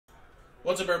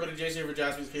What's up, everybody? Jason here for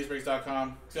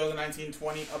JaspysCaseBreaks.com.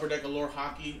 2019-20 Upper Deck Allure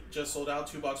Hockey just sold out.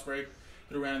 2-box break.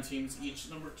 3 random teams each.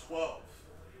 Number 12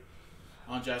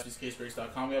 on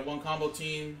JaspysCaseBreaks.com. We have one combo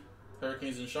team,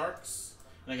 Hurricanes and Sharks.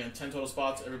 And again, 10 total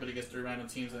spots. Everybody gets 3 random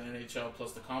teams in the NHL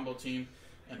plus the combo team,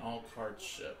 and all cards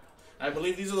ship. I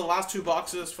believe these are the last 2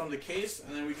 boxes from the case,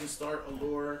 and then we can start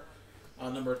Allure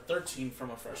number 13 from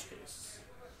a fresh case.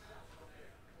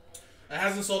 It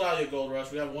hasn't sold out yet, Gold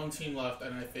Rush. We have one team left,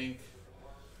 and I think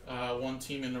one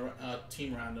team in the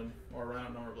team random or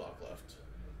random number block left.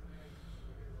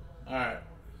 Alright.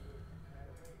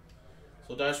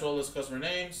 So dice roll list customer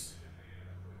names.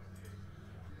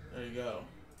 There you go.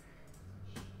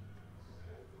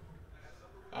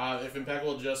 If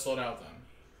Impeccable just sold out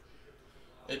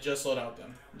then. It just sold out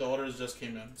then. The orders just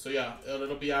came in. So yeah,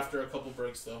 it'll be after a couple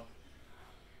breaks though.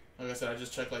 Like I said, I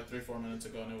just checked like 3-4 minutes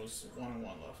ago and it was 1 and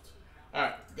 1 left.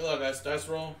 Alright, good luck guys. Dice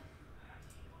roll.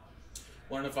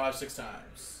 1 to 5, 6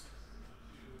 times.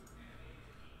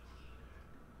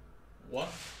 1,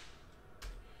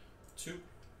 2,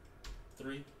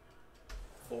 3,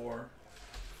 4,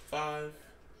 5,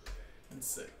 and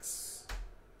 6.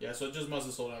 Yeah, so it just must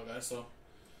have sold out, guys. So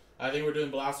I think we're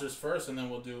doing blasters first, and then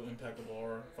we'll do Impeccable,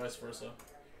 or vice versa,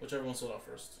 whichever one sold out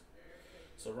first.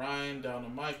 So Ryan down to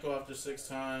Michael after 6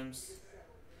 times.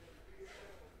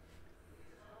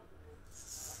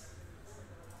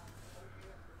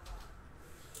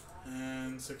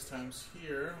 And 6 times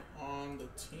here on the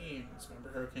teams. Remember,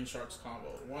 Hurricane Sharks combo.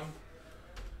 1,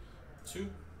 2,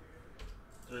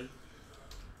 3,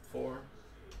 4,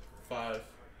 5,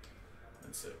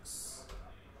 and 6.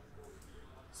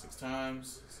 6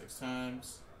 times, 6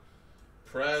 times.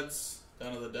 Preds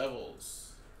down to the Devils.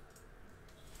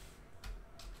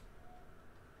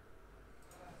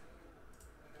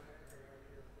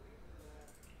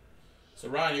 So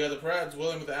Ryan, you got the Preds,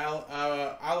 William with the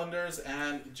Islanders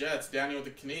and Jets, Daniel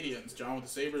with the Canadians, John with the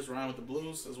Sabres, Ryan with the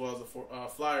Blues, as well as the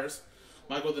Flyers,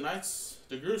 Michael with the Knights,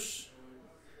 DeGroosh,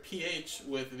 PH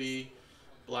with the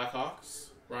Blackhawks,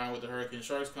 Ryan with the Hurricane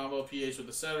Sharks combo, PH with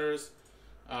the Senators,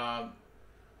 Ryan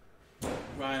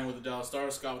with the Dallas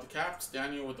Stars, Scott with the Caps,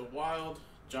 Daniel with the Wild,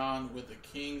 John with the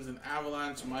Kings and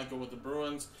Avalanche, Michael with the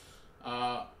Bruins,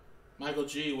 Michael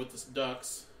G with the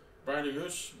Ducks, Brian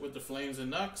DeGroosh with the Flames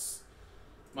and Nucks,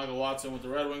 Michael Watson with the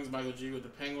Red Wings, Michael G with the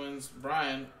Penguins,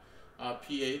 Brian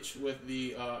PH with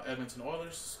the Edmonton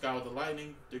Oilers, Scott with the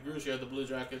Lightning, DeGroosh you have the Blue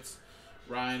Jackets,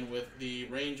 Ryan with the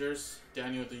Rangers,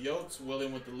 Daniel with the Yotes,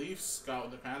 William with the Leafs, Scott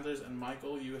with the Panthers, and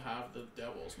Michael, you have the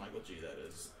Devils. Michael G, that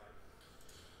is.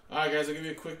 Alright guys, I'll give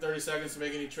you a quick 30 seconds to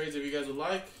make any trades if you guys would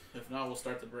like. If not, we'll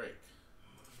start the break.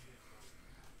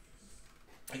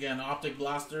 Again, Optic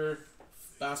Blaster,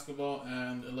 basketball,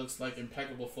 and it looks like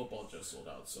Impeccable football just sold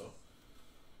out, so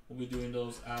we'll be doing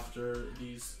those after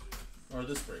these, or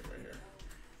this break right here.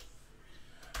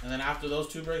 And then after those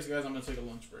 2 breaks, guys, I'm going to take a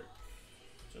lunch break.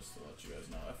 Just to let you guys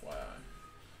know, FYI.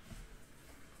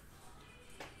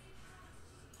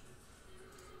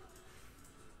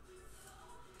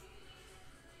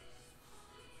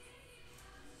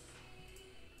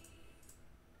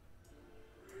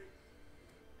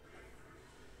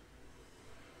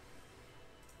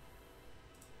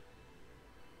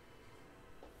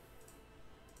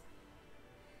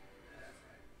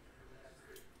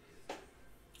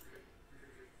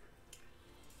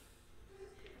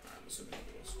 Assuming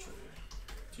it was true.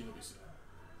 TWC.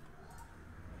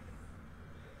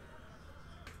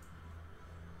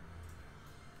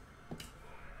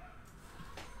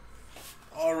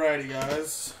 Alrighty,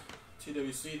 guys.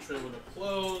 TWC trade would have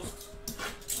closed.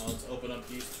 Now let's open up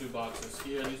these 2 boxes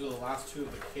here. These are the last 2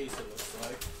 of the case, it looks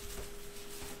like.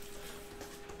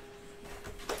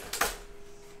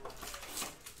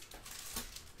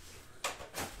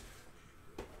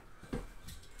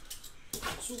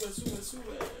 Sube.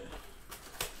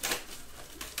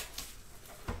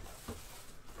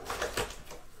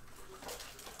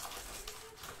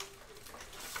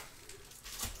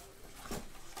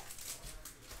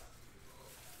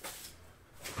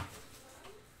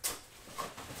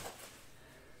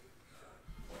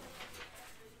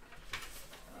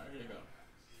 Alright, here you go.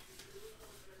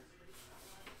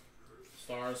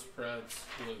 Stars, Preds,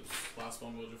 Blues. Last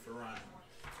one we'll do for Ryan.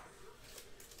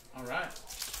 Alright.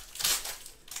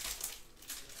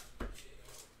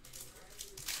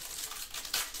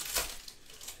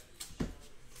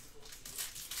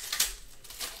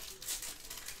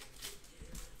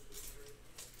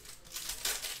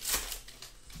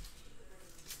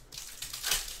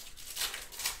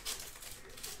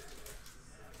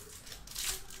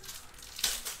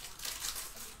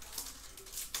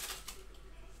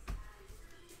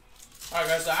 Alright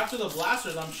guys, so after the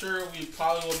blasters, I'm sure we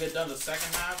probably will get done the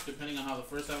second half, depending on how the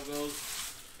first half goes.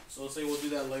 So let's say we'll do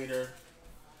that later.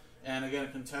 And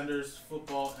again, Contenders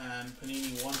Football and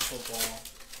Panini 1 Football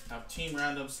have team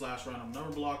random / random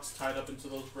number blocks tied up into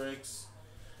those breaks,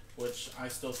 which I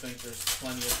still think there's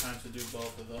plenty of time to do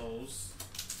both of those.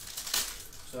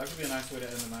 So that could be a nice way to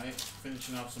end the night.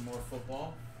 Finishing off some more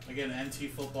football. Again,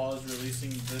 NT Football is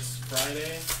releasing this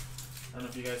Friday. I don't know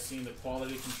if you guys seen the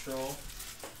quality control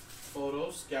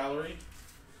photos, gallery.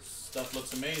 Stuff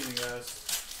looks amazing, guys.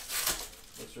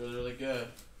 Looks really, really good.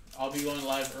 I'll be going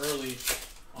live early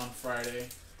on Friday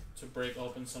to break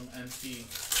open some NT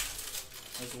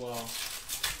as well.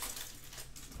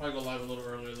 Probably go live a little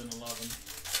earlier than 11.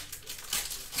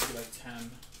 Maybe like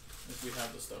 10 if we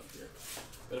have the stuff here.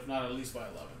 But if not, at least by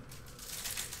 11.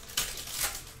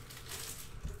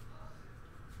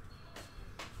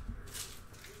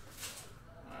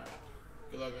 Alright.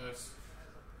 Good luck, guys.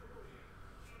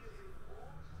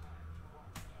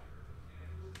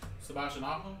 Sebastian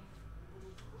Aho.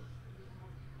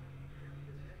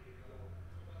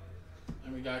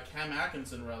 And we got Cam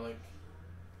Atkinson relic.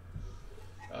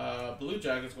 Blue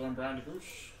Jackets going Brian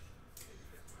DeGroosh.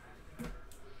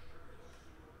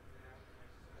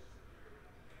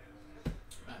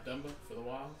 Matt Dumba for the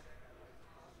Wild.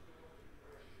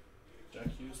 Jack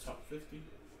Hughes top 50.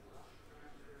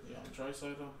 Leon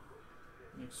Draisaitl.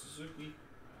 Nick Suzuki.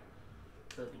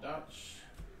 Kirby Dodge.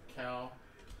 Cal.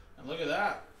 And look at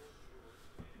that.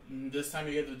 This time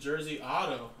you get the jersey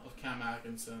auto of Cam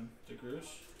Atkinson.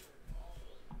 DeGroosh.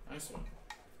 Nice one.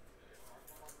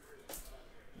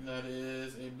 And that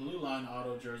is a blue line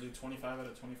auto jersey, 25 out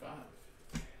of 25.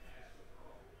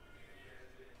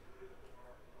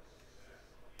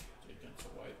 Against a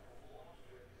white.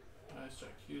 Nice.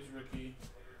 Jack Hughes rookie.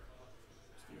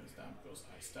 Steven Stamkos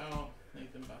iced out.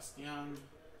 Nathan Bastian.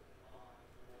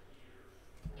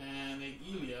 And a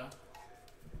Ilya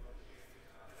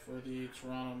for the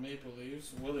Toronto Maple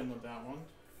Leafs. William with that one.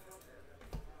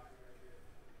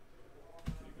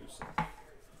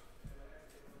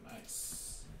 Nice.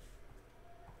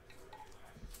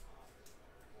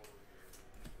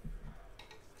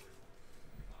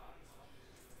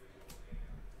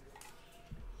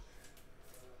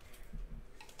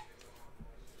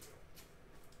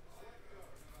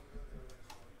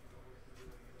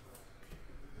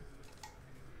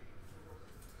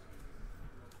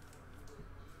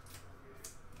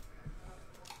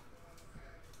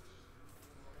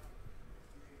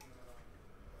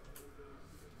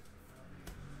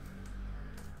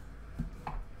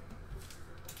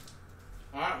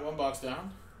 Alright, one box down.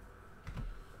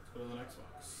 Let's go to the next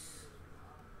box.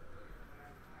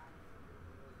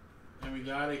 And we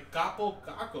got a Capo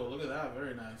Caco. Look at that.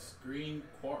 Very nice. Green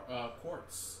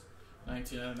quartz.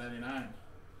 1999.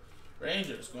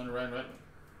 Rangers going to Ryan Redmond.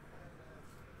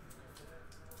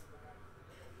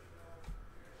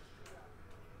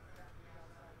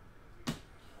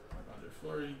 Andre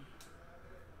Fleury.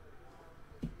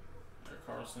 Eric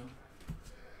Carlson.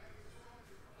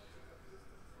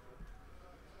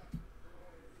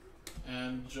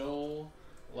 And Joel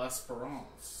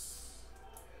L'Esperance.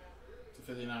 To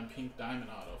 59 pink diamond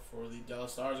auto for the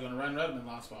Dallas Stars. Going to Ryan Redmond.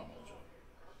 Last spot mojo.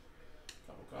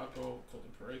 Capo Caco.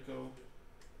 Colton Parayko.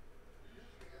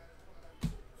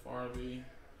 Farby.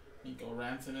 Nico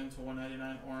Rantanen to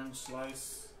 199 orange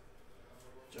slice.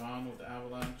 John with the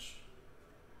Avalanche.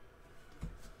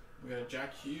 We got a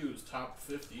Jack Hughes top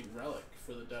 50 relic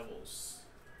for the Devils.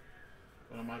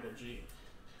 Going to Michael G.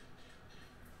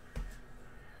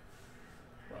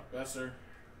 Brock Besser,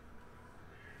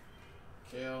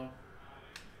 Kale,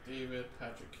 David,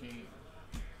 Patrick Kane.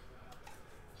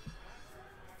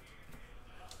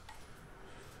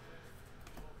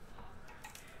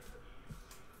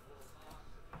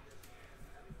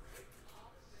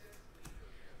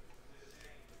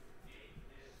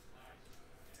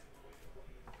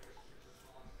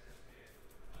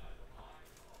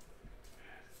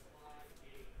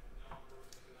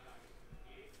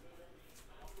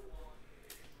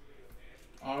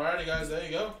 Alrighty, guys, there you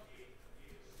go.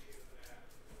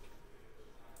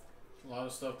 A lot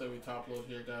of stuff that we top load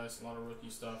here, guys. A lot of rookie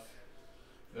stuff.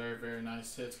 Very, very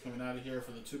nice hits coming out of here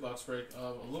for the 2-box break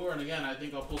of Allure. And again, I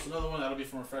think I'll post another one. That'll be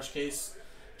from a fresh case.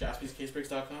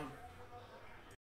 JaspysCaseBreaks.com.